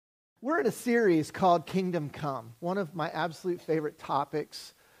We're in a series called Kingdom Come, one of my absolute favorite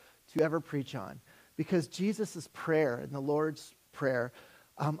topics to ever preach on, because Jesus' prayer and the Lord's prayer,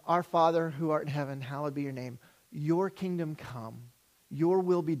 our Father who art in heaven, hallowed be your name, your kingdom come, your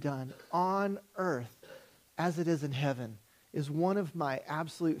will be done on earth as it is in heaven, is one of my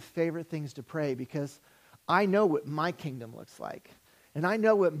absolute favorite things to pray, because I know what my kingdom looks like, and I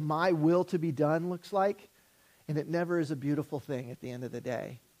know what my will to be done looks like, and it never is a beautiful thing at the end of the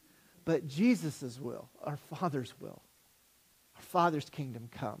day. But Jesus' will, our Father's will, our Father's kingdom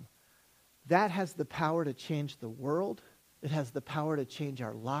come, that has the power to change the world. It has the power to change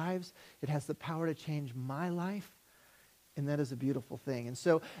our lives. It has the power to change my life. And that is a beautiful thing. And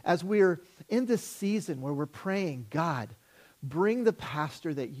so as we're in this season where we're praying, God, bring the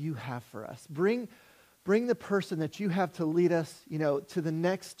pastor that you have for us. Bring the person that you have to lead us, to the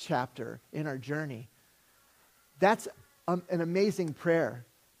next chapter in our journey. That's an amazing prayer.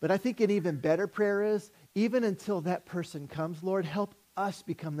 But I think an even better prayer is, even until that person comes, Lord, help us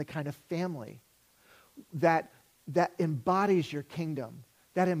become the kind of family that embodies your kingdom,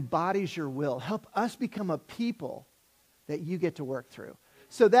 that embodies your will. Help us become a people that you get to work through.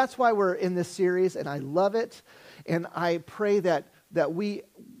 So that's why we're in this series, and I love it. And I pray that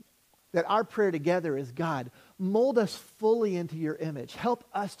our prayer together is, God, mold us fully into your image. Help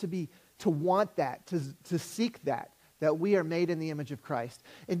us to want that, to seek that we are made in the image of Christ.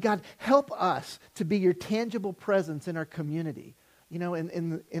 And God, help us to be your tangible presence in our community,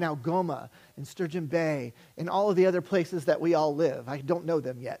 in Algoma, in Sturgeon Bay, and all of the other places that we all live. I don't know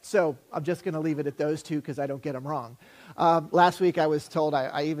them yet, so I'm just going to leave it at those two because I don't get them wrong. Last week I was told,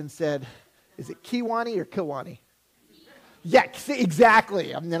 I even said, is it Kiwani or Kiwani? Yeah,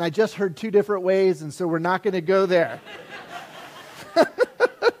 exactly. And then I just heard two different ways, and so we're not going to go there.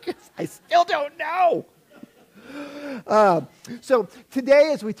 I still don't know. So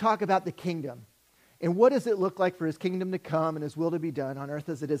today, as we talk about the kingdom and what does it look like for his kingdom to come and his will to be done on earth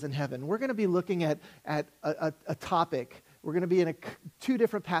as it is in heaven, we're going to be looking at a topic. We're going to be in two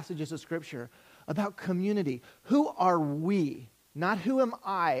different passages of Scripture about community. Who are we? Not who am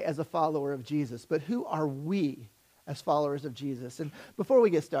I as a follower of Jesus, but who are we as followers of Jesus? And before we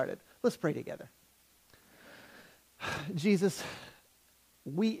get started, let's pray together. Jesus,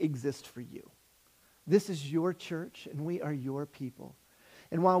 we exist for you. This is your church, and we are your people.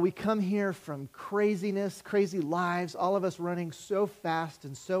 And while we come here from craziness, crazy lives, all of us running so fast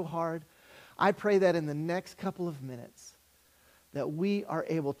and so hard, I pray that in the next couple of minutes, that we are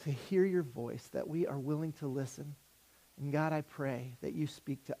able to hear your voice, that we are willing to listen. And God, I pray that you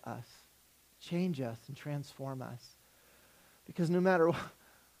speak to us, change us, and transform us. Because no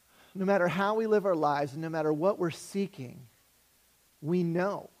matter how we live our lives, and no matter what we're seeking, we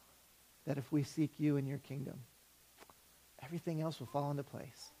know that if we seek you in your kingdom, everything else will fall into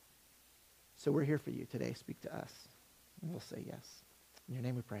place. So we're here for you today. Speak to us. And we'll say yes. In your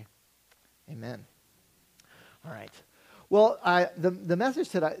name we pray. Amen. All right. Well, the message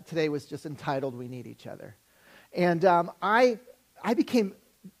today was just entitled, We Need Each Other. And I became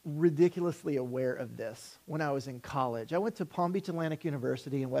ridiculously aware of this when I was in college. I went to Palm Beach Atlantic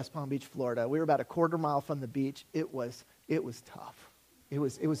University in West Palm Beach, Florida. We were about a quarter mile from the beach. It was tough. It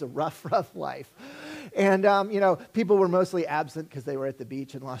was a rough life. And, people were mostly absent because they were at the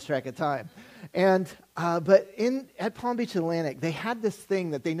beach and lost track of time. And, but at Palm Beach Atlantic, they had this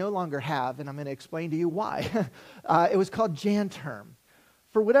thing that they no longer have, and I'm going to explain to you why. It was called Jan Term.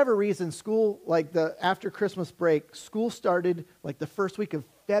 For whatever reason, school, after Christmas break, school started the first week of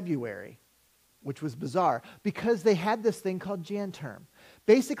February, which was bizarre, because they had this thing called Jan Term.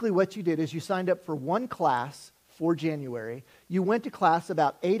 Basically, what you did is you signed up for one class for January. You went to class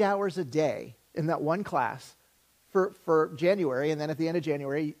about 8 hours a day in that one class for January, and then at the end of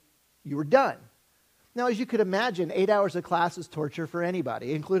January, you were done. Now, as you could imagine, 8 hours of class is torture for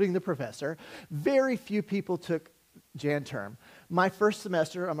anybody, including the professor. Very few people took Jan Term. My first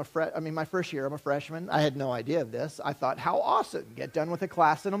semester, my first year, I'm a freshman. I had no idea of this. I thought, how awesome, get done with a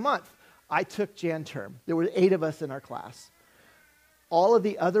class in a month. I took Jan Term. There were 8 of us in our class. All of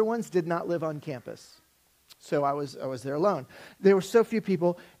the other ones did not live on campus. So I was there alone. There were so few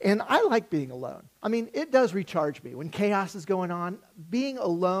people, and I like being alone. It does recharge me. When chaos is going on, being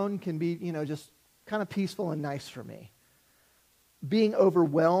alone can be, just kind of peaceful and nice for me. Being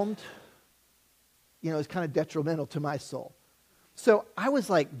overwhelmed, is kind of detrimental to my soul. So I was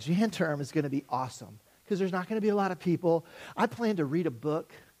like, Jan Term is going to be awesome because there's not going to be a lot of people. I plan to read a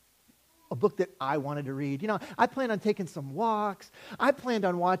book that I wanted to read. I planned on taking some walks. I planned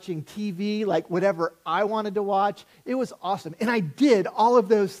on watching TV, whatever I wanted to watch. It was awesome. And I did all of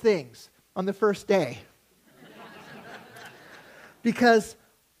those things on the first day. Because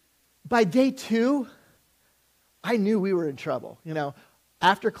By day 2, I knew we were in trouble.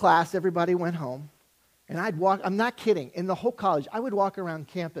 After class, everybody went home. And I'd walk, I'm not kidding, in the whole college, I would walk around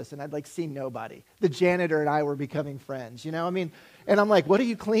campus and I'd see nobody. The janitor and I were becoming friends, and I'm like, what are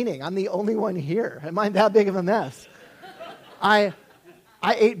you cleaning? I'm the only one here. Am I that big of a mess? I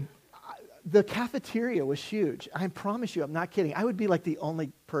ate, the cafeteria was huge. I promise you, I'm not kidding. I would be the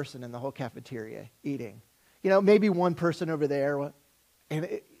only person in the whole cafeteria eating. Maybe one person over there.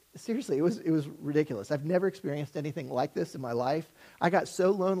 And seriously, it was ridiculous. I've never experienced anything like this in my life. I got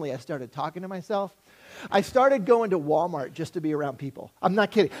so lonely, I started talking to myself. I started going to Walmart just to be around people. I'm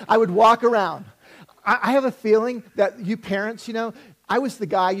not kidding. I would walk around. I have a feeling that you parents, I was the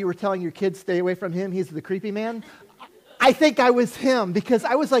guy you were telling your kids, stay away from him. He's the creepy man. I think I was him because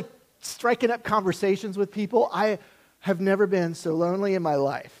I was striking up conversations with people. I have never been so lonely in my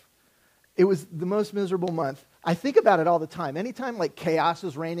life. It was the most miserable month. I think about it all the time. Anytime chaos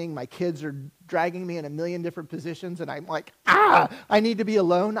is reigning, my kids are dragging me in a million different positions, and I'm I need to be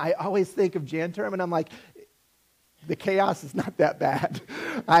alone. I always think of Jan Term, and I'm like, the chaos is not that bad.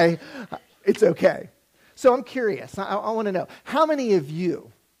 It's okay. So I'm curious. I want to know, how many of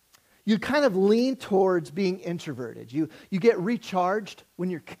you kind of lean towards being introverted? You get recharged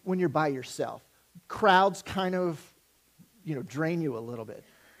when you're by yourself. Crowds kind of, drain you a little bit.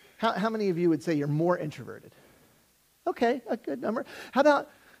 How many of you would say you're more introverted? Okay, a good number. How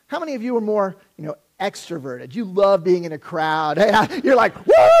many of you are more, extroverted? You love being in a crowd. You're like,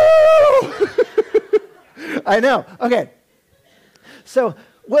 woo! I know. Okay. So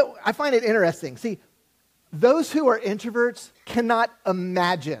I find it interesting. See, those who are introverts cannot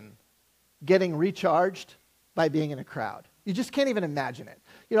imagine getting recharged by being in a crowd. You just can't even imagine it.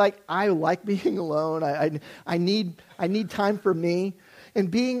 You're like, I like being alone. I need time for me.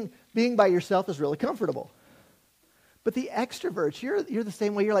 And being by yourself is really comfortable. But the extroverts, you're the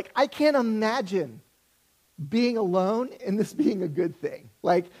same way. You're like, I can't imagine being alone and this being a good thing.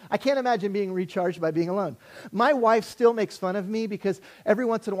 I can't imagine being recharged by being alone. My wife still makes fun of me because every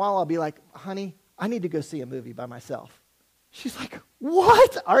once in a while I'll be like, honey, I need to go see a movie by myself. She's like,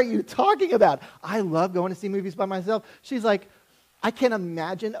 what are you talking about? I love going to see movies by myself. She's like, I can't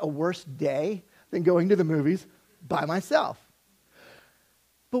imagine a worse day than going to the movies by myself.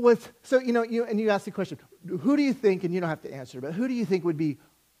 But you ask the question, who do you think, and you don't have to answer, but who do you think would be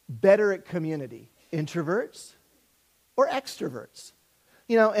better at community? Introverts or extroverts?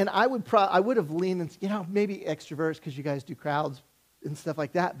 And I would have leaned, maybe extroverts because you guys do crowds and stuff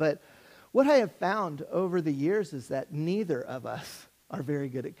like that. But what I have found over the years is that neither of us are very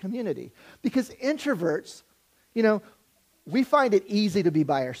good at community. Because introverts, we find it easy to be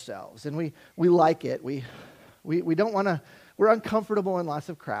by ourselves, and we like it. We don't want to, we're uncomfortable in lots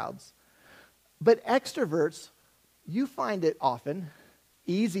of crowds. But extroverts, you find it often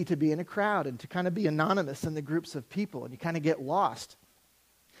easy to be in a crowd and to kind of be anonymous in the groups of people, and you kind of get lost.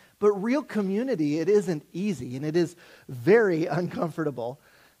 But real community, it isn't easy, and it is very uncomfortable.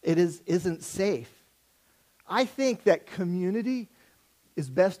 It isn't safe. I think that community is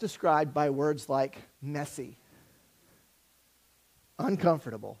best described by words like messy,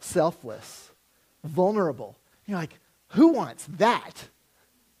 uncomfortable, selfless, vulnerable. You're like, who wants that?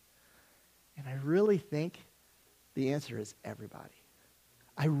 And I really think the answer is everybody.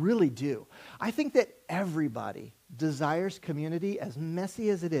 I really do. I think that everybody desires community, as messy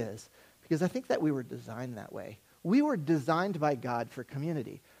as it is, because I think that we were designed that way. We were designed by God for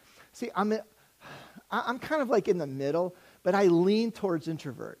community. See, I'm kind of in the middle, but I lean towards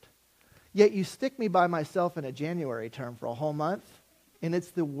introvert. Yet you stick me by myself in a January term for a whole month, and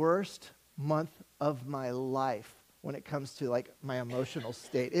it's the worst month of my life when it comes to my emotional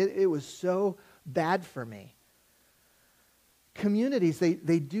state. It was so bad for me. Communities,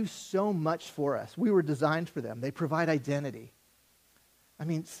 they do so much for us. We were designed for them. They provide identity. I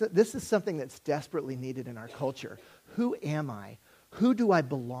mean, this is something that's desperately needed in our culture. Who am I? Who do I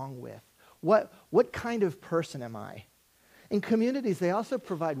belong with? What kind of person am I? In communities, they also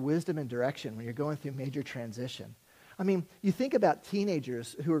provide wisdom and direction when you're going through major transition. I mean, you think about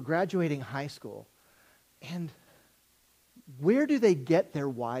teenagers who are graduating high school, and where do they get their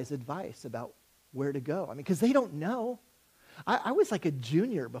wise advice about where to go? I mean, because they don't know. I was like a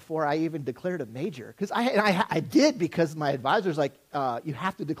junior before I even declared a major. Because I did, because my advisor's like, you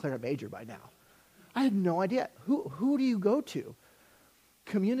have to declare a major by now. I had no idea. Who do you go to?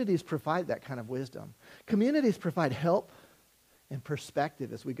 Communities provide that kind of wisdom. Communities provide help and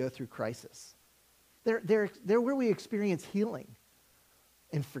perspective as we go through crisis. They're where we experience healing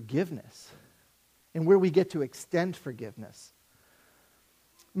and forgiveness, and where we get to extend forgiveness.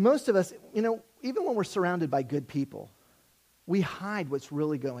 Most of us, even when we're surrounded by good people, we hide what's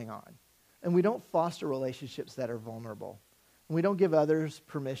really going on. And we don't foster relationships that are vulnerable. And we don't give others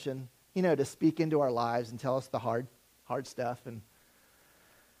permission, to speak into our lives and tell us the hard stuff and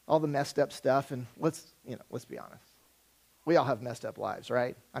all the messed up stuff. And let's be honest. We all have messed up lives,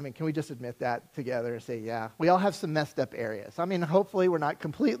 right? I mean, can we just admit that together and say, yeah, we all have some messed up areas. I mean, hopefully we're not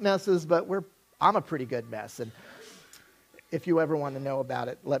complete messes, but I'm a pretty good mess. And if you ever want to know about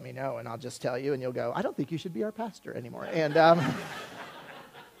it, let me know, and I'll just tell you, and you'll go, I don't think you should be our pastor anymore. And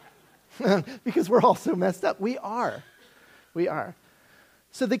because we're all so messed up. We are.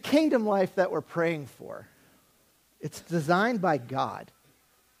 So the kingdom life that we're praying for, it's designed by God,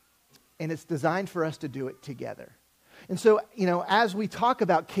 and it's designed for us to do it together. And so, as we talk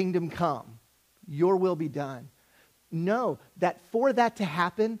about kingdom come, your will be done, know that for that to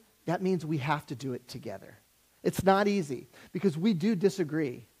happen, that means we have to do it together. It's not easy because we do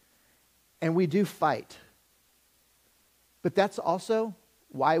disagree and we do fight. But that's also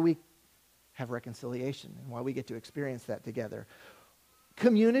why we have reconciliation and why we get to experience that together.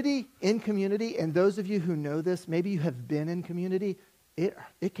 Community, and those of you who know this, maybe you have been in community,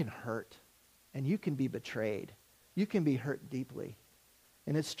 it can hurt and you can be betrayed. You can be hurt deeply.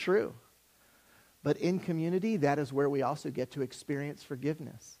 And it's true. But in community, that is where we also get to experience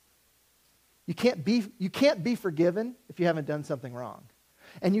forgiveness. You can't be forgiven if you haven't done something wrong.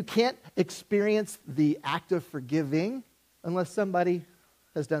 And you can't experience the act of forgiving unless somebody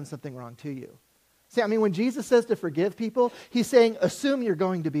has done something wrong to you. See, when Jesus says to forgive people, he's saying, assume you're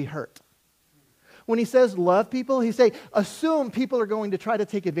going to be hurt. When he says love people, he's saying, assume people are going to try to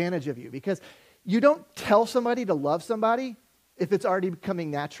take advantage of you, because you don't tell somebody to love somebody if it's already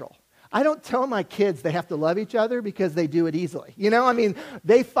becoming natural. I don't tell my kids they have to love each other because they do it easily.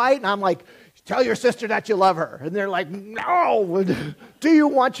 They fight and I'm like, tell your sister that you love her. And they're like, no, do you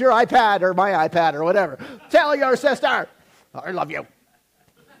want your iPad or my iPad or whatever? Tell your sister, I love you.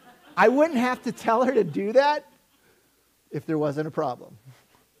 I wouldn't have to tell her to do that if there wasn't a problem.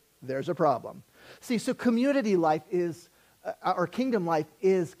 There's a problem. See, so community life or kingdom life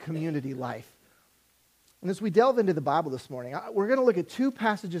is community life. And as we delve into the Bible this morning, we're going to look at two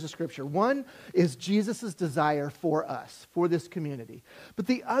passages of Scripture. One is Jesus' desire for us, for this community. But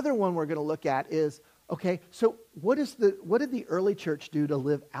the other one we're going to look at is, okay, so what did the early church do to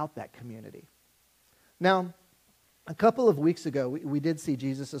live out that community? Now, a couple of weeks ago, we did see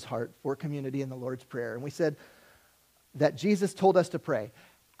Jesus' heart for community in the Lord's Prayer. And we said that Jesus told us to pray,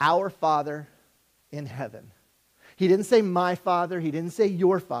 Our Father in heaven. He didn't say my Father. He didn't say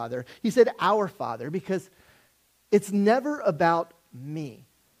your Father. He said our Father, because it's never about me,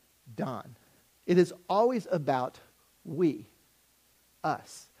 Don. It is always about we,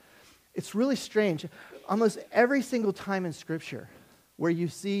 us. It's really strange. Almost every single time in Scripture where you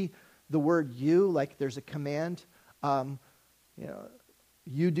see the word you, like there's a command,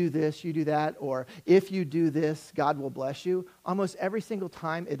 you do this, you do that, or if you do this, God will bless you. Almost every single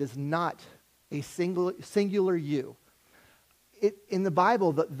time it is not a singular you. In the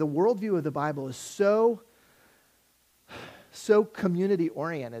Bible, the worldview of the Bible is so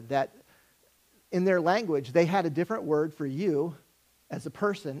community-oriented that in their language, they had a different word for you as a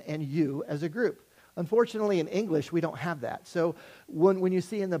person and you as a group. Unfortunately, in English, we don't have that. So when you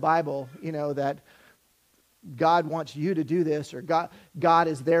see in the Bible, that God wants you to do this, or God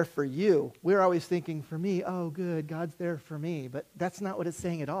is there for you, we're always thinking, for me, oh good, God's there for me. But that's not what it's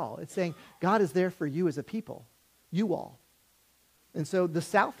saying at all. It's saying God is there for you as a people, you all. And so the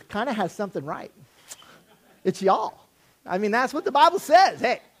South kind of has something right. It's y'all. That's what the Bible says.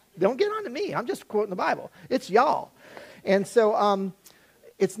 Hey, don't get on to me. I'm just quoting the Bible. It's y'all. And so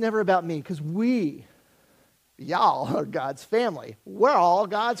it's never about me, because y'all are God's family. We're all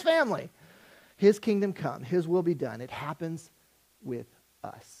God's family. His kingdom come, His will be done. It happens with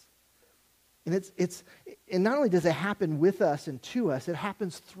us. And and not only does it happen with us and to us, it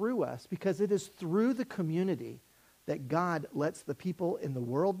happens through us, because it is through the community that God lets the people in the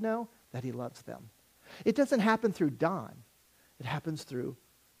world know that He loves them. It doesn't happen through Don. It happens through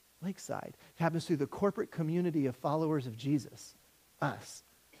Lakeside. It happens through the corporate community of followers of Jesus, us.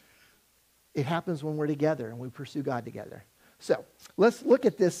 It happens when we're together and we pursue God together. So let's look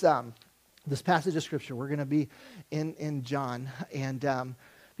at this passage of Scripture. We're going to be in John. And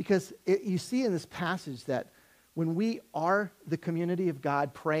because you see in this passage that when we are the community of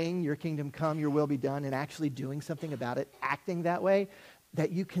God praying, your kingdom come, your will be done, and actually doing something about it, acting that way,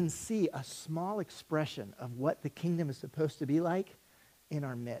 that you can see a small expression of what the kingdom is supposed to be like in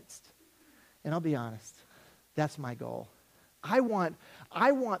our midst. And I'll be honest, that's my goal. I want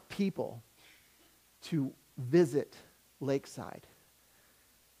people to visit Lakeside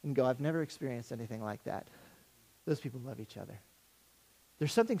and go, I've never experienced anything like that. those people love each other.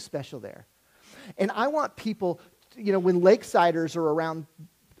 There's something special there. And I want people, when Lakesiders are around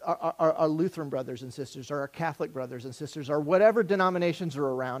our Lutheran brothers and sisters, or our Catholic brothers and sisters, or whatever denominations are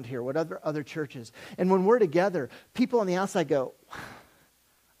around here, whatever other churches, and when we're together, people on the outside go,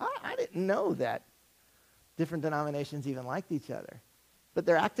 I didn't know that different denominations even liked each other. But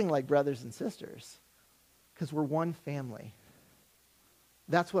they're acting like brothers and sisters because we're one family.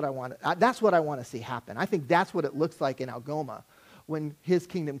 That's what I want to see happen. I think that's what it looks like in Algoma when his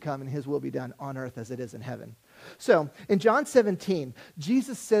kingdom come and his will be done on earth as it is in heaven. So in John 17,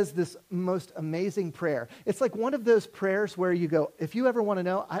 Jesus says this most amazing prayer. It's like one of those prayers where you go, if you ever want to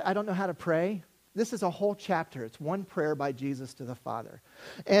know, I don't know how to pray, this is a whole chapter. It's one prayer by Jesus to the Father.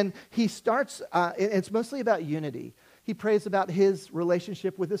 And he starts, it's mostly about unity. He prays about his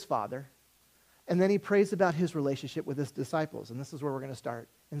relationship with his Father. And then he prays about his relationship with his disciples. And this is where we're going to start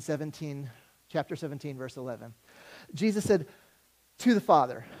in chapter 17, verse 11. Jesus said to the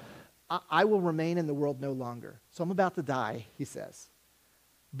Father, I will remain in the world no longer. So I'm about to die, he says.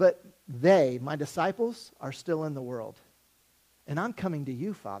 But they, my disciples, are still in the world. And I'm coming to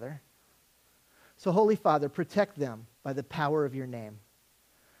you, Father. So Holy Father, protect them by the power of your name.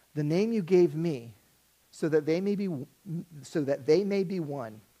 The name you gave me, so that they may be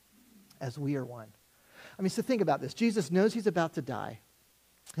one as we are one. I mean, so think about this. Jesus knows he's about to die.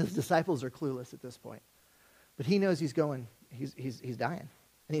 His disciples are clueless at this point. But he knows he's dying.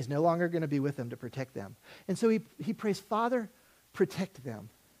 And he's no longer going to be with them to protect them. And so he prays, Father, protect them.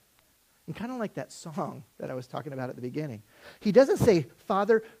 And kind of like that song that I was talking about at the beginning. He doesn't say,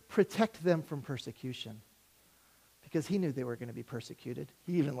 Father, protect them from persecution. Because he knew they were going to be persecuted.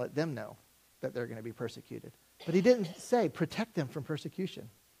 He even let them know that they're going to be persecuted. But he didn't say, protect them from persecution.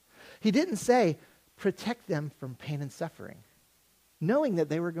 He didn't say, protect them from pain and suffering, knowing that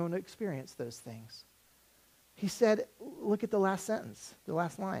they were going to experience those things. He said, look at the last sentence, the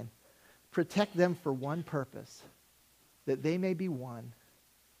last line. Protect them for one purpose, that they may be one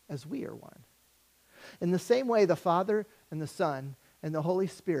as we are one. In the same way, the Father and the Son and the Holy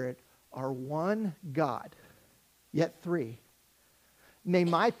Spirit are one God, yet three. May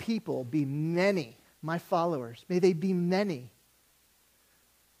my people be many, my followers, may they be many.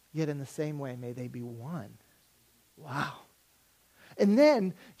 Yet in the same way, may they be one. Wow. And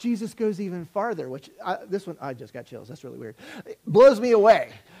then Jesus goes even farther, which this one, I just got chills. That's really weird. It blows me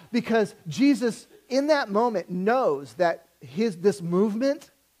away because Jesus, in that moment, knows that this movement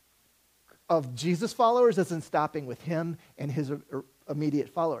of Jesus followers isn't stopping with him and his immediate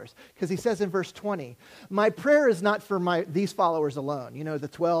followers. Because he says in verse 20, my prayer is not for these followers alone, the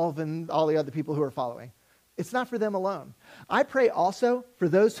 12 and all the other people who are following. It's not for them alone. I pray also for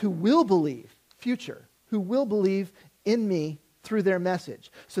those who will believe, who will believe in me through their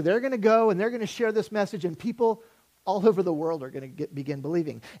message. So they're going to go and they're going to share this message and people all over the world are going to begin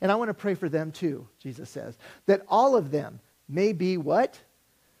believing. And I want to pray for them too, Jesus says, that all of them may be what?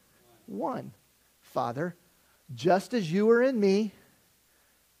 One. Father, just as you are in me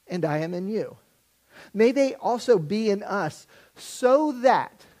and I am in you. May they also be in us so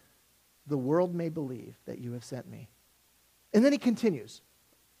that the world may believe that you have sent me. And then he continues.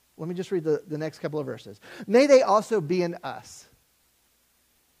 Let me just read the next couple of verses. May they also be in us,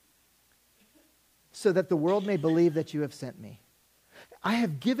 so that the world may believe that you have sent me. I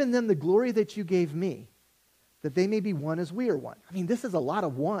have given them the glory that you gave me, that they may be one as we are one. I mean, this is a lot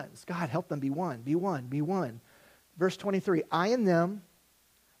of ones. God, help them be one, be one, be one. Verse 23, I in them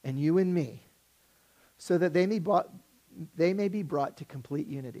and you in me, so that they may be brought to complete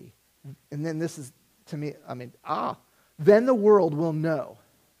unity. And then this is, to me, then the world will know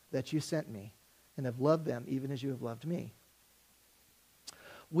that you sent me and have loved them even as you have loved me.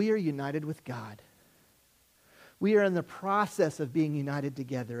 We are united with God. We are in the process of being united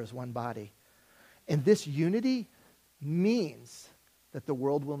together as one body. And this unity means that the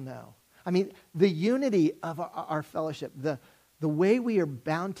world will know. I mean, the unity of our fellowship, the way we are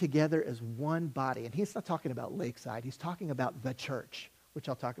bound together as one body. And he's not talking about Lakeside. He's talking about the church, which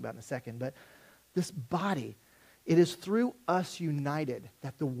I'll talk about in a second. But this body, it is through us united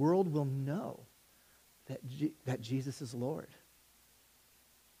that the world will know that Jesus is Lord.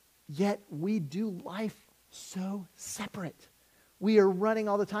 Yet we do life so separate. We are running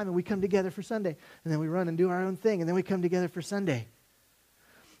all the time, and we come together for Sunday, and then we run and do our own thing, and then we come together for Sunday.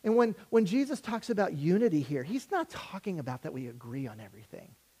 And when Jesus talks about unity here, he's not talking about that we agree on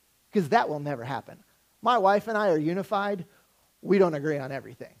everything, because that will never happen. My wife and I are unified. We don't agree on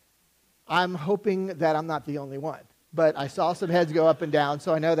everything. I'm hoping that I'm not the only one, but I saw some heads go up and down,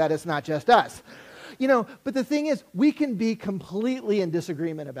 so I know that it's not just us. But the thing is, we can be completely in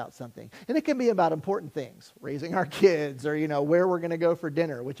disagreement about something. And it can be about important things, raising our kids or, where we're going to go for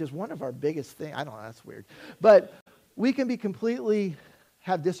dinner, which is one of our biggest things. I don't know, that's weird. But we can be completely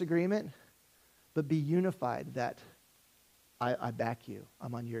have disagreement, but be unified that I back you.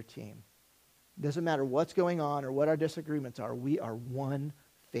 I'm on your team. Doesn't matter what's going on or what our disagreements are. We are one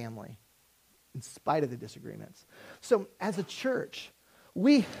family in spite of the disagreements. So as a church,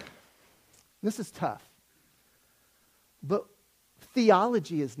 this is tough, but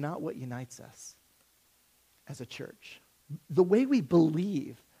theology is not what unites us as a church. The way we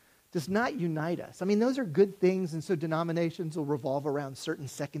believe does not unite us. I mean, those are good things, and so denominations will revolve around certain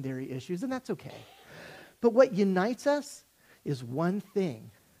secondary issues, and that's okay. But what unites us is one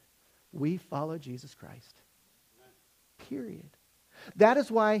thing. We follow Jesus Christ. Period. That is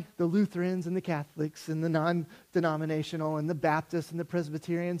why the Lutherans and the Catholics and the non-denominational and the Baptists and the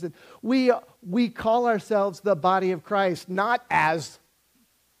Presbyterians, and we call ourselves the body of Christ, not as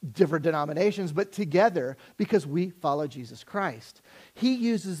different denominations, but together because we follow Jesus Christ. He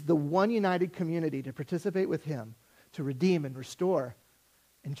uses the one united community to participate with him, to redeem and restore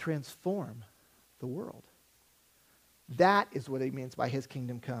and transform the world. That is what he means by his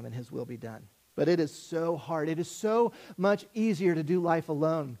kingdom come and his will be done. But it is so hard. It is so much easier to do life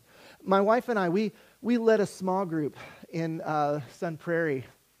alone. My wife and I, we led a small group in Sun Prairie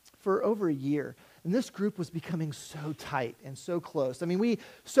for over a year. And this group was becoming so tight and so close. I mean,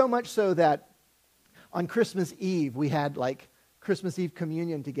 so much so that on Christmas Eve, we had Christmas Eve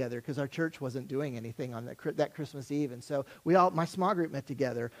communion together because our church wasn't doing anything on that Christmas Eve. And so my small group met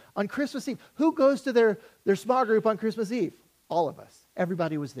together on Christmas Eve. Who goes to their small group on Christmas Eve? All of us.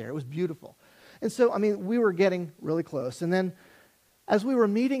 Everybody was there. It was beautiful. And so, we were getting really close. And then as we were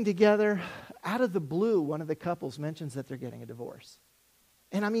meeting together, out of the blue, one of the couples mentions that they're getting a divorce.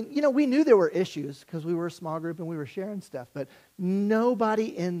 And we knew there were issues because we were a small group and we were sharing stuff, but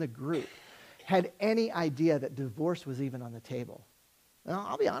nobody in the group had any idea that divorce was even on the table. Now,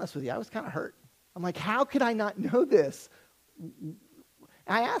 I'll be honest with you, I was kind of hurt. I'm like, how could I not know this?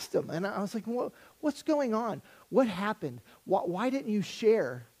 I asked him, and I was like, what's going on? What happened? Why didn't you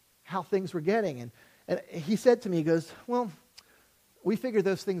share how things were getting? And he said to me, he goes, well, we figure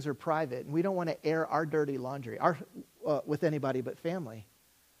those things are private, and we don't want to air our dirty laundry with anybody but family.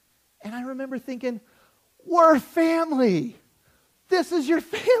 And I remember thinking, we're family. This is your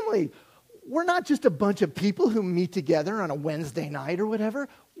family. We're not just a bunch of people who meet together on a Wednesday night or whatever.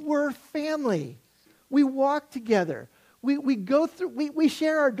 We're family. We walk together. We go through, we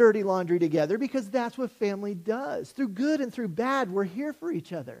share our dirty laundry together because that's what family does. Through good and through bad, we're here for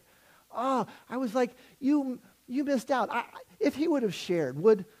each other. Oh, I was like, you missed out. If he would have shared,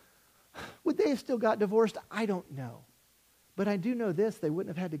 would they have still got divorced? I don't know. But I do know this, they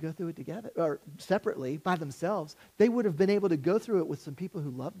wouldn't have had to go through it together or separately by themselves. They would have been able to go through it with some people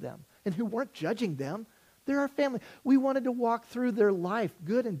who loved them and who weren't judging them. They're our family. We wanted to walk through their life,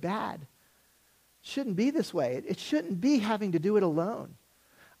 good and bad. It shouldn't be this way. It shouldn't be having to do it alone.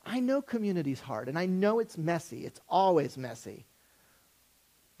 I know community's hard, and I know it's messy. It's always messy.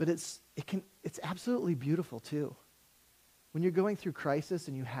 But it's absolutely beautiful too. When you're going through crisis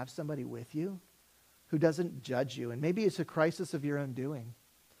and you have somebody with you who doesn't judge you, and maybe it's a crisis of your own doing,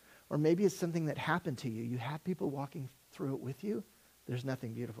 or maybe it's something that happened to you. You have people walking through it with you. There's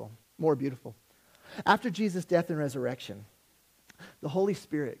nothing more beautiful. After Jesus' death and resurrection, the Holy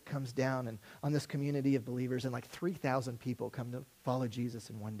Spirit comes down and on this community of believers, and 3,000 people come to follow Jesus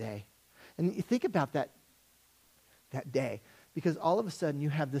in one day. And you think about that day, because all of a sudden you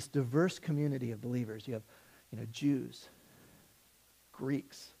have this diverse community of believers. You have Jews,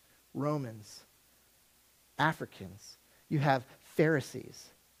 Greeks, Romans, Africans. You have Pharisees,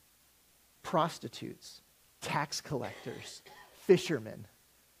 prostitutes, tax collectors, fishermen,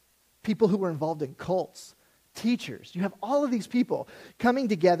 people who were involved in cults, teachers. You have all of these people coming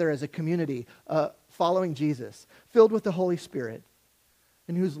together as a community, following Jesus, filled with the Holy Spirit,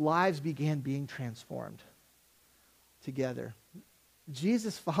 and whose lives began being transformed together.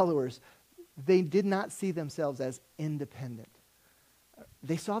 Jesus' followers, they did not see themselves as independent.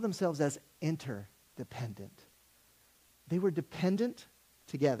 They saw themselves as interdependent. They were dependent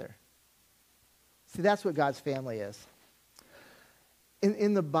together. See, that's what God's family is.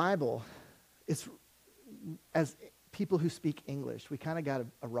 In the Bible, it's as people who speak English, we kind of got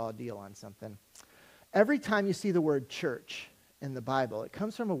a raw deal on something. Every time you see the word church in the Bible, it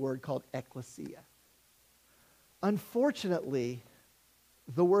comes from a word called ecclesia. Unfortunately,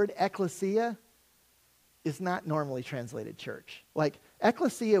 the word ecclesia is not normally translated church.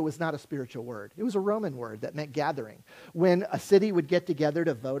 Ecclesia was not a spiritual word. It was a Roman word that meant gathering. When a city would get together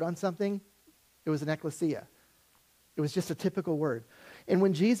to vote on something, It was an ecclesia. It was just a typical word. And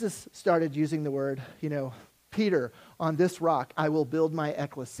when Jesus started using the word, Peter, on this rock, I will build my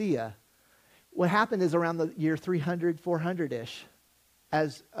ecclesia, what happened is around the year 300, 400-ish,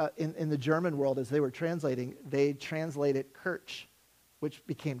 as in the German world, as they were translating, they translated Kirch, which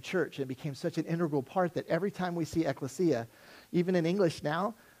became church. It became such an integral part that every time we see ecclesia, even in English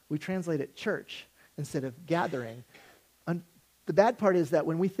now, we translate it church instead of gathering. And the bad part is that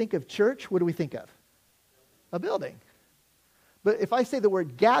when we think of church, what do we think of? A building. But if I say the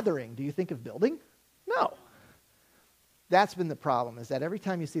word gathering, do you think of building? No. That's been the problem, is that every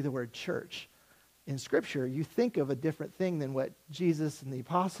time you see the word church in Scripture, you think of a different thing than what Jesus and the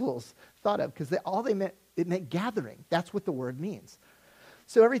apostles thought of, because it meant gathering. That's what the word means.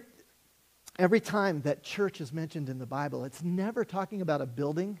 So every time that church is mentioned in the Bible, it's never talking about a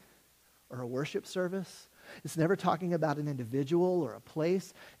building or a worship service. It's never talking about an individual or a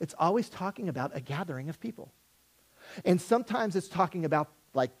place. It's always talking about a gathering of people. And sometimes it's talking about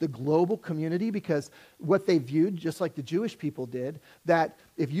like the global community, because what they viewed, just like the Jewish people did, that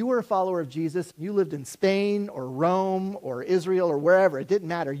if you were a follower of Jesus, you lived in Spain or Rome or Israel or wherever, it didn't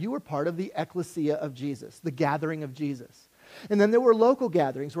matter. You were part of the ecclesia of Jesus, the gathering of Jesus. And then there were local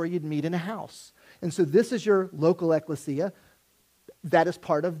gatherings where you'd meet in a house. And so this is your local ecclesia. That is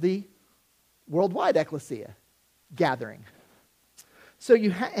part of the worldwide ecclesia gathering. So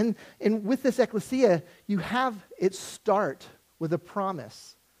and with this ecclesia, you have it start with a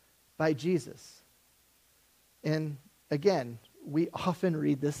promise by Jesus. And again, we often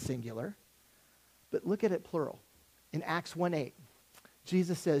read this singular, but look at it plural. In Acts 1:8,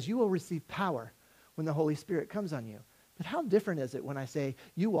 Jesus says, you will receive power when the Holy Spirit comes on you. But how different is it when I say,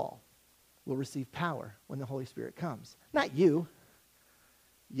 you all will receive power when the Holy Spirit comes? Not you,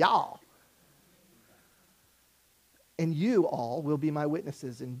 y'all. And you all will be my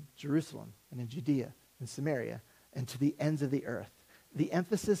witnesses in Jerusalem and in Judea and Samaria and to the ends of the earth. The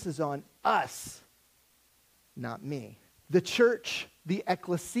emphasis is on us, not me. The church, the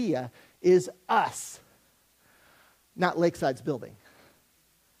ecclesia, is us, not Lakeside's building.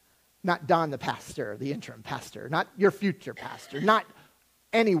 Not Don the pastor, the interim pastor, not your future pastor, not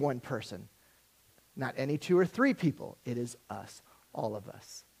any one person, not any 2 or 3 people. It is us, all of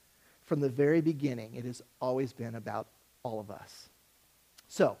us. From the very beginning, it has always been about all of us.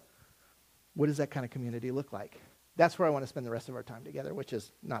 So, what does that kind of community look like? That's where I want to spend the rest of our time together, which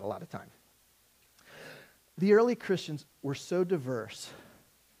is not a lot of time. The early Christians were so diverse.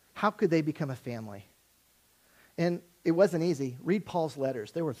 How could they become a family? And it wasn't easy. Read Paul's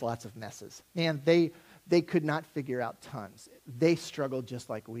letters. There was lots of messes. Man, they could not figure out tons. They struggled just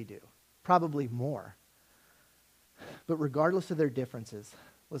like we do, probably more. But regardless of their differences,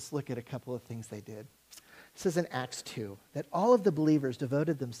 let's look at a couple of things they did. It says in Acts 2 that all of the believers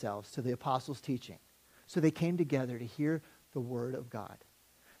devoted themselves to the apostles' teaching. So they came together to hear the word of God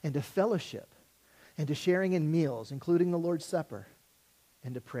and to fellowship and to sharing in meals, including the Lord's Supper,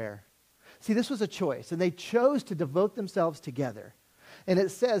 and to prayer. See, this was a choice, and they chose to devote themselves together. And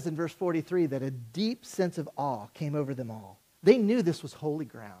it says in verse 43 that a deep sense of awe came over them all. They knew this was holy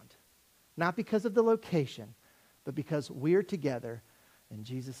ground, not because of the location, but because we're together and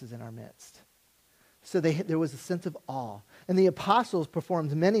Jesus is in our midst. So there was a sense of awe. And the apostles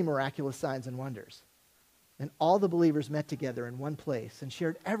performed many miraculous signs and wonders. And all the believers met together in one place and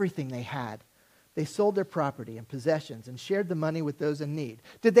shared everything they had. They sold their property and possessions and shared the money with those in need.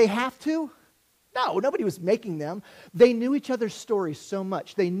 Did they have to? No, nobody was making them. They knew each other's stories so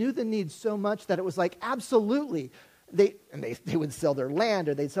much. They knew the needs so much that it was like, absolutely. They would sell their land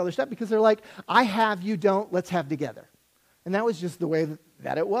or they'd sell their stuff because they're like, I have, you don't, let's have together. And that was just the way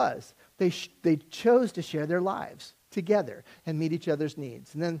that it was. They chose to share their lives together and meet each other's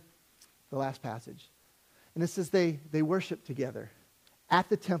needs. And then the last passage. And it says they worshiped together at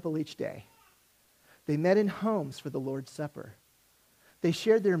the temple each day. They met in homes for the Lord's Supper. They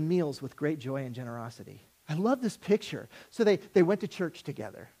shared their meals with great joy and generosity. I love this picture. So they went to church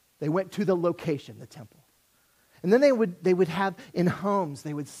together. They went to the location, the temple. And then they would have in homes,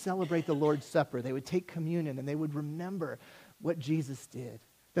 they would celebrate the Lord's Supper. They would take communion and they would remember what Jesus did,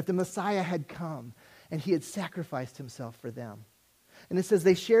 that the Messiah had come and he had sacrificed himself for them. And it says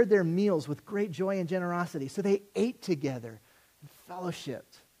they shared their meals with great joy and generosity. So they ate together and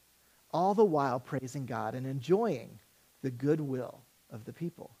fellowshiped, all the while praising God and enjoying the goodwill of the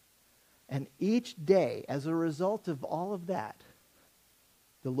people. And each day, as a result of all of that,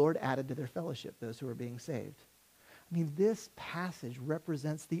 the Lord added to their fellowship those who were being saved. I mean, this passage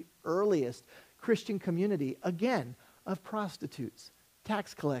represents the earliest Christian community, again, of prostitutes,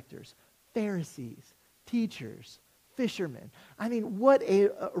 tax collectors, Pharisees, teachers, fishermen. I mean, what a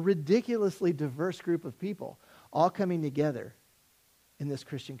ridiculously diverse group of people all coming together in this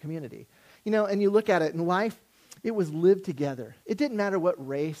Christian community. You know, and you look at it in life, it was lived together. It didn't matter what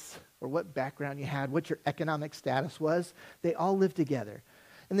race or what background you had, what your economic status was. They all lived together.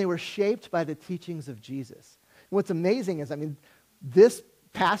 And they were shaped by the teachings of Jesus. And what's amazing is, I mean, this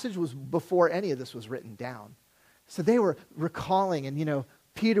passage was before any of this was written down. So they were recalling, and, you know,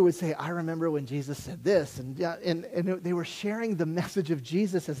 Peter would say, I remember when Jesus said this, and they were sharing the message of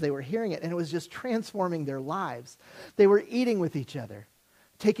Jesus as they were hearing it, and it was just transforming their lives. They were eating with each other,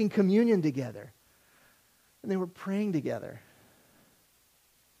 taking communion together, and they were praying together.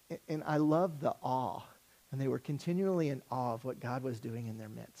 And I love the awe, and they were continually in awe of what God was doing in their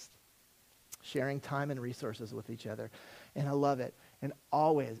midst, sharing time and resources with each other, and I love it. And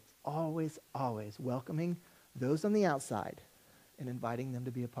always, always, always welcoming those on the outside and inviting them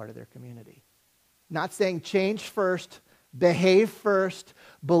to be a part of their community. Not saying change first, behave first,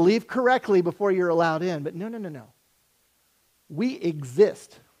 believe correctly before you're allowed in, but no. We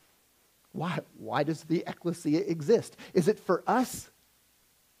exist. Why does the ecclesia exist? Is it for us?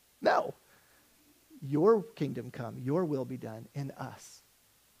 No. Your kingdom come, your will be done in us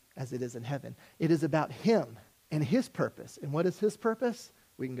as it is in heaven. It is about him and his purpose. And what is his purpose?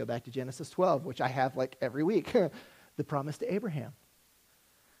 We can go back to Genesis 12, which I have like every week. The promise to Abraham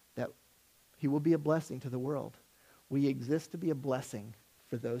that he will be a blessing to the world. We exist to be a blessing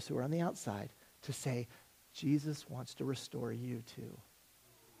for those who are on the outside, to say, Jesus wants to restore you too.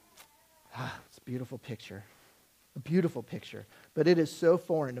 It's a beautiful picture. A beautiful picture. But it is so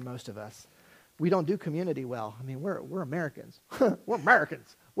foreign to most of us. We don't do community well. I mean, we're Americans. We're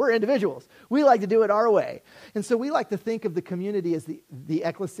Americans. We're individuals. We like to do it our way. And so we like to think of the community as the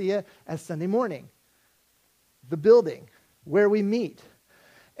ecclesia as Sunday morning, the building where we meet.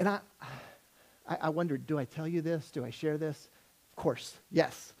 And I wondered, do I tell you this? Do I share this? Of course,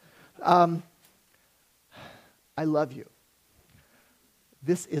 yes. I love you.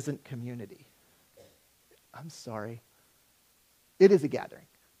 This isn't community. I'm sorry. It is a gathering.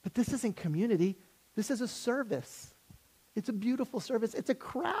 But this isn't community. This is a service. It's a beautiful service. It's a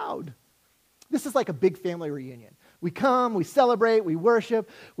crowd. This is like a big family reunion. We come, we celebrate, we worship,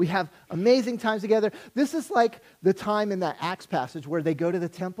 we have amazing times together. This is like the time in that Acts passage where they go to the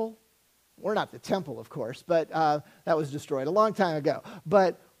temple. We're not the temple, of course, but that was destroyed a long time ago.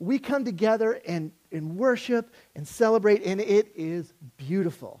 But we come together and worship and celebrate, and it is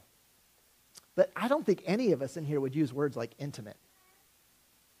beautiful. But I don't think any of us in here would use words like intimate.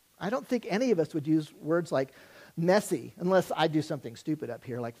 I don't think any of us would use words like messy, unless I do something stupid up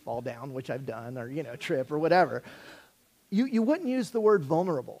here, like fall down, which I've done, or, trip or whatever. You wouldn't use the word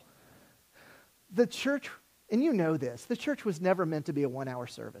vulnerable. The church, and you know this, the church was never meant to be a 1-hour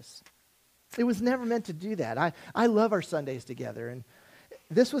service. It was never meant to do that. I love our Sundays together, and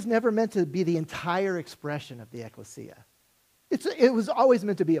this was never meant to be the entire expression of the ecclesia. It was always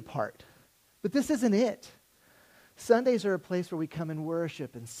meant to be a part, but this isn't it. Sundays are a place where we come and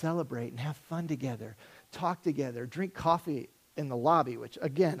worship and celebrate and have fun together, talk together, drink coffee in the lobby, which,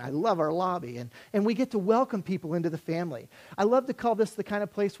 again, I love our lobby, and we get to welcome people into the family. I love to call this the kind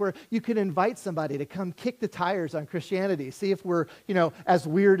of place where you can invite somebody to come kick the tires on Christianity, see if we're, as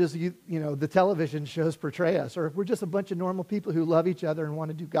weird as the television shows portray us, or if we're just a bunch of normal people who love each other and want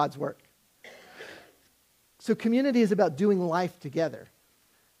to do God's work. So community is about doing life together.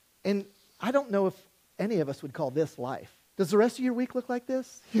 And I don't know if any of us would call this life. Does the rest of your week look like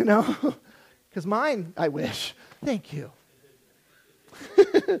this? Because mine, I wish. Thank you.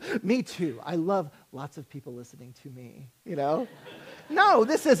 Me too. I love lots of people listening to me, No,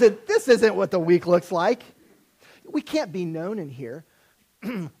 this isn't what the week looks like. We can't be known in here.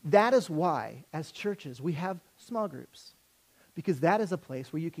 That is why, as churches, we have small groups. Because that is a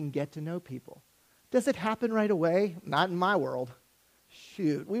place where you can get to know people. Does it happen right away? Not in my world.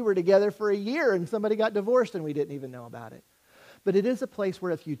 Shoot, we were together for a year and somebody got divorced and we didn't even know about it. But it is a place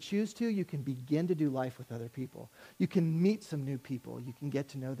where if you choose to, you can begin to do life with other people. You can meet some new people. You can get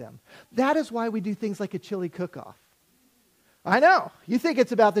to know them. That is why we do things like a chili cook-off. I know, you think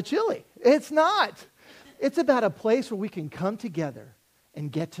it's about the chili. It's not. It's about a place where we can come together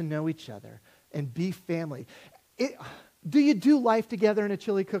and get to know each other and be family. Do you do life together in a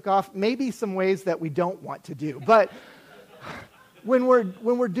chili cook-off? Maybe some ways that we don't want to do, but when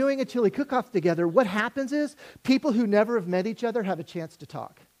we're doing a chili cook-off together, what happens is people who never have met each other have a chance to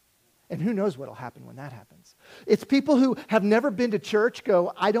talk. And who knows what will happen when that happens. It's people who have never been to church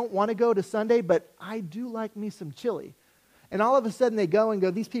go, I don't want to go to Sunday, but I do like me some chili. And all of a sudden they go and go,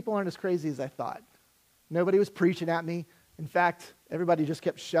 these people aren't as crazy as I thought. Nobody was preaching at me. In fact, everybody just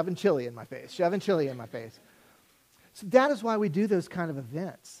kept shoving chili in my face. So that is why we do those kind of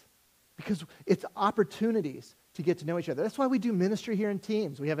events, because it's opportunities to get to know each other. That's why we do ministry here in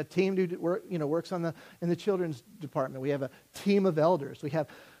teams. We have a team who works in the children's department. We have a team of elders. We have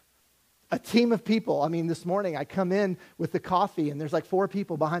a team of people. I mean, this morning I come in with the coffee and there's like 4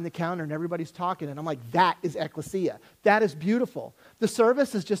 people behind the counter and everybody's talking and I'm like, that is ecclesia. That is beautiful. The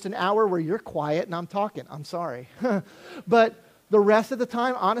service is just an hour where you're quiet and I'm talking. I'm sorry. But the rest of the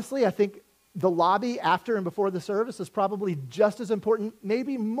time, honestly, I think the lobby after and before the service is probably just as important,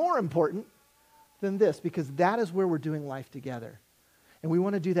 maybe more important than this, because that is where we're doing life together. And we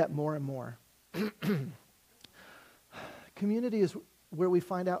want to do that more and more. Community is where we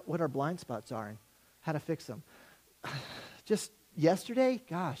find out what our blind spots are and how to fix them. Just yesterday,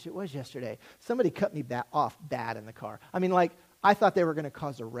 gosh, it was yesterday, somebody cut me off bad in the car. I mean, like, I thought they were going to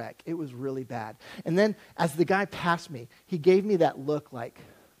cause a wreck. It was really bad. And then as the guy passed me, he gave me that look like,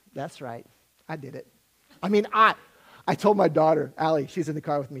 that's right, I did it. I mean, I told my daughter, Allie, she's in the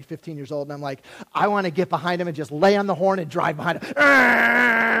car with me, 15 years old, and I'm like, I want to get behind him and just lay on the horn and drive behind him.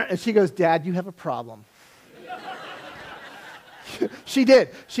 And she goes, Dad, you have a problem. She did.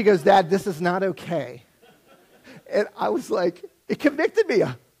 She goes, Dad, this is not okay. And I was like, it convicted me.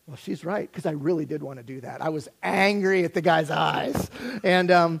 Well, she's right, because I really did want to do that. I was angry at the guy's eyes.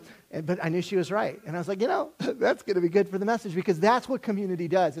 But I knew she was right. And I was like, that's going to be good for the message, because that's what community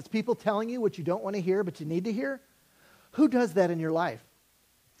does. It's people telling you what you don't want to hear, but you need to hear. Who does that in your life?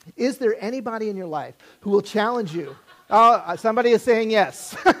 Is there anybody in your life who will challenge you? Oh, somebody is saying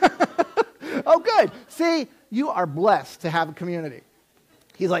yes. Oh, good. See, you are blessed to have a community.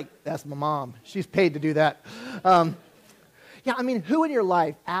 He's like, that's my mom. She's paid to do that. Who in your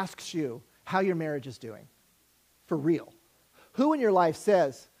life asks you how your marriage is doing? For real. Who in your life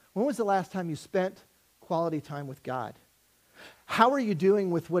says, when was the last time you spent quality time with God? How are you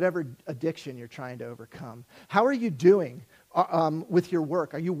doing with whatever addiction you're trying to overcome? How are you doing with your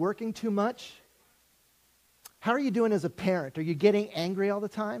work? Are you working too much? How are you doing as a parent? Are you getting angry all the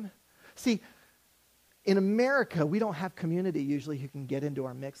time? See, in America, we don't have community usually who can get into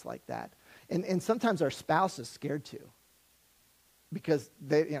our mix like that. And sometimes our spouse is scared to, because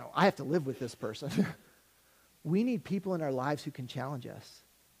I have to live with this person. We need people in our lives who can challenge us.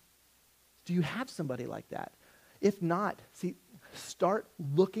 Do you have somebody like that? If not, start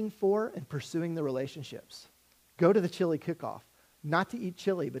looking for and pursuing the relationships. Go to the chili cook-off, not to eat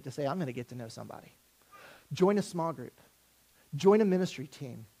chili, but to say, I'm going to get to know somebody. Join a small group. Join a ministry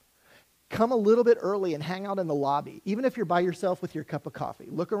team. Come a little bit early and hang out in the lobby, even if you're by yourself with your cup of coffee.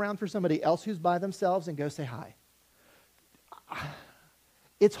 Look around for somebody else who's by themselves and go say hi.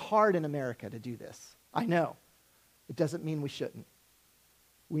 It's hard in America to do this. I know. It doesn't mean we shouldn't.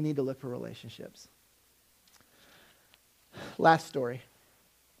 We need to look for relationships. Last story.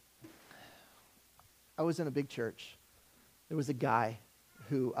 I was in a big church. There was a guy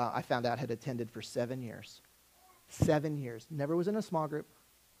who I found out had attended for 7 years. 7 years. Never was in a small group.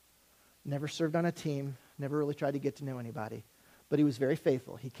 Never served on a team. Never really tried to get to know anybody. But he was very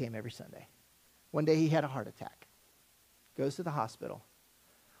faithful. He came every Sunday. One day he had a heart attack. Goes to the hospital.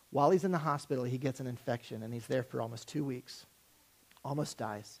 While he's in the hospital, he gets an infection, and he's there for almost 2 weeks. Almost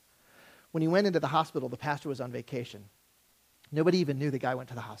dies. When he went into the hospital, the pastor was on vacation. Nobody even knew the guy went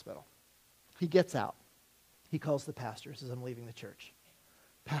to the hospital. He gets out. He calls the pastor, says, I'm leaving the church.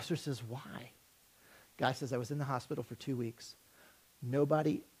 Pastor says, why? Guy says, I was in the hospital for 2 weeks.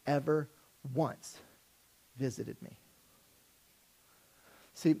 Nobody ever once visited me.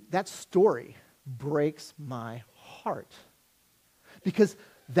 See, that story breaks my heart. Because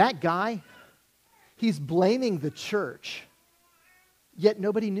that guy, he's blaming the church, yet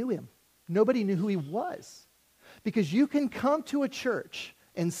nobody knew him. Nobody knew who he was. Because you can come to a church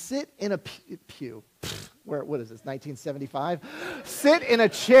and sit in a pew. What is this, 1975? Sit in a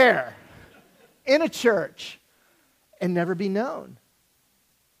chair in a church and never be known.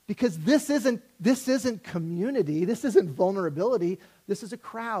 Because this isn't community. This isn't vulnerability. This is a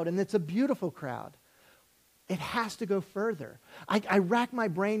crowd, and it's a beautiful crowd. It has to go further. I rack my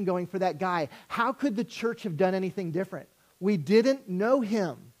brain going for that guy. How could the church have done anything different? We didn't know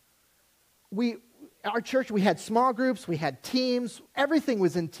him. Our church, we had small groups, we had teams. Everything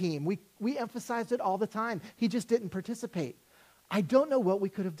was in team. We emphasized it all the time. He just didn't participate. I don't know what we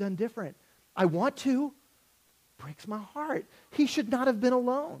could have done different. I want to. Breaks my heart. He should not have been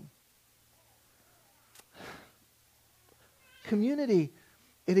alone. Community,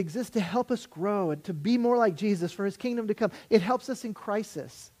 it exists to help us grow and to be more like Jesus, for his kingdom to come. It helps us in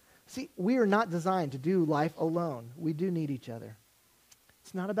crisis. See, we are not designed to do life alone. We do need each other.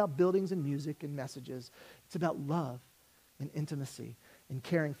 It's not about buildings and music and messages. It's about love and intimacy and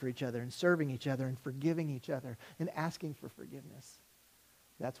caring for each other and serving each other and forgiving each other and asking for forgiveness.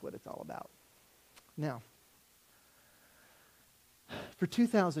 That's what it's all about. Now, for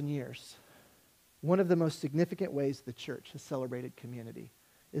 2,000 years, one of the most significant ways the church has celebrated community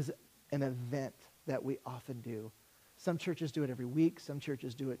is an event that we often do. Some churches do it every week, some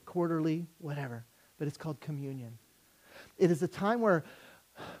churches do it quarterly, whatever, but it's called communion. It is a time where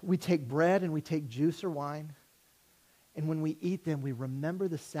we take bread and we take juice or wine, and when we eat them, we remember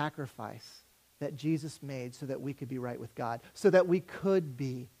the sacrifice that Jesus made so that we could be right with God, so that we could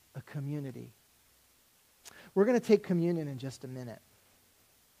be a community. We're going to take communion in just a minute.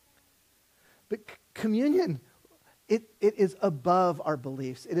 But communion, it is above our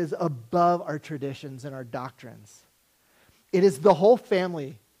beliefs. It is above our traditions and our doctrines. It is the whole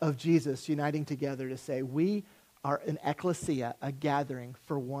family of Jesus uniting together to say, we are an ecclesia, a gathering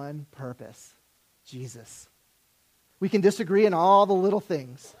for one purpose, Jesus. We can disagree in all the little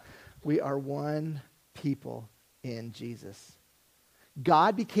things. We are one people in Jesus.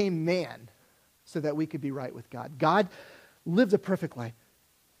 God became man so that we could be right with God. God lived a perfect life.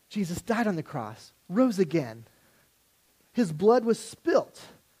 Jesus died on the cross, rose again. His blood was spilt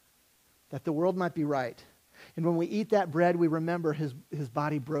that the world might be right. And when we eat that bread, we remember his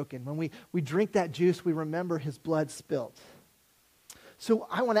body broken. When we drink that juice, we remember his blood spilt. So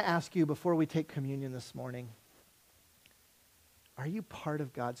I want to ask you before we take communion this morning, are you part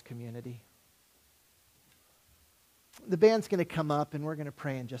of God's community? The band's going to come up and we're going to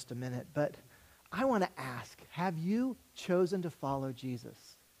pray in just a minute, but I want to ask, have you chosen to follow Jesus?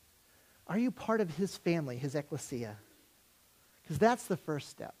 Are you part of his family, his ecclesia? Because that's the first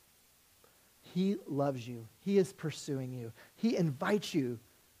step. He loves you. He is pursuing you. He invites you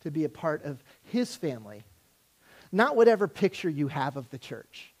to be a part of his family. Not whatever picture you have of the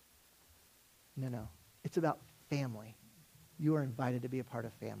church. No. It's about family. You are invited to be a part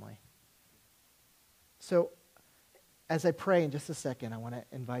of family. So, as I pray in just a second, I want to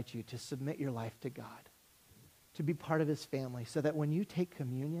invite you to submit your life to God, to be part of his family, so that when you take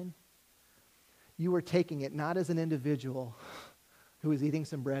communion, you are taking it not as an individual who is eating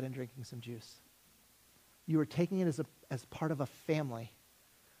some bread and drinking some juice. You are taking it as part of a family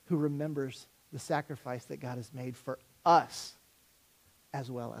who remembers the sacrifice that God has made for us as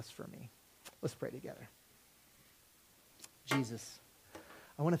well as for me. Let's pray together. Jesus,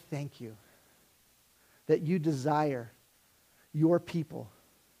 I want to thank you that you desire your people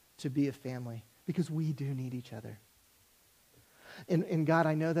to be a family, because we do need each other. And God,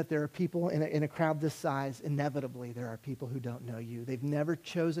 I know that there are people in a crowd this size, inevitably there are people who don't know you. They've never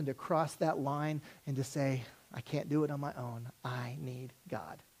chosen to cross that line and to say, I can't do it on my own. I need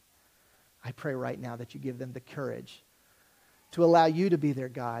God. I pray right now that you give them the courage to allow you to be their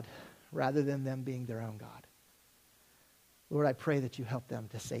God rather than them being their own God. Lord, I pray that you help them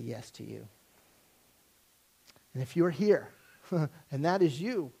to say yes to you. And if you're here, and that is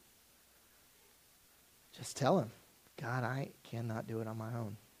you, just tell him, God, I cannot do it on my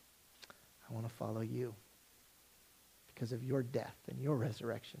own. I want to follow you because of your death and your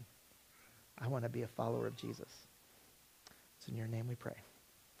resurrection. I want to be a follower of Jesus. It's in your name we pray.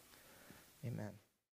 Amen.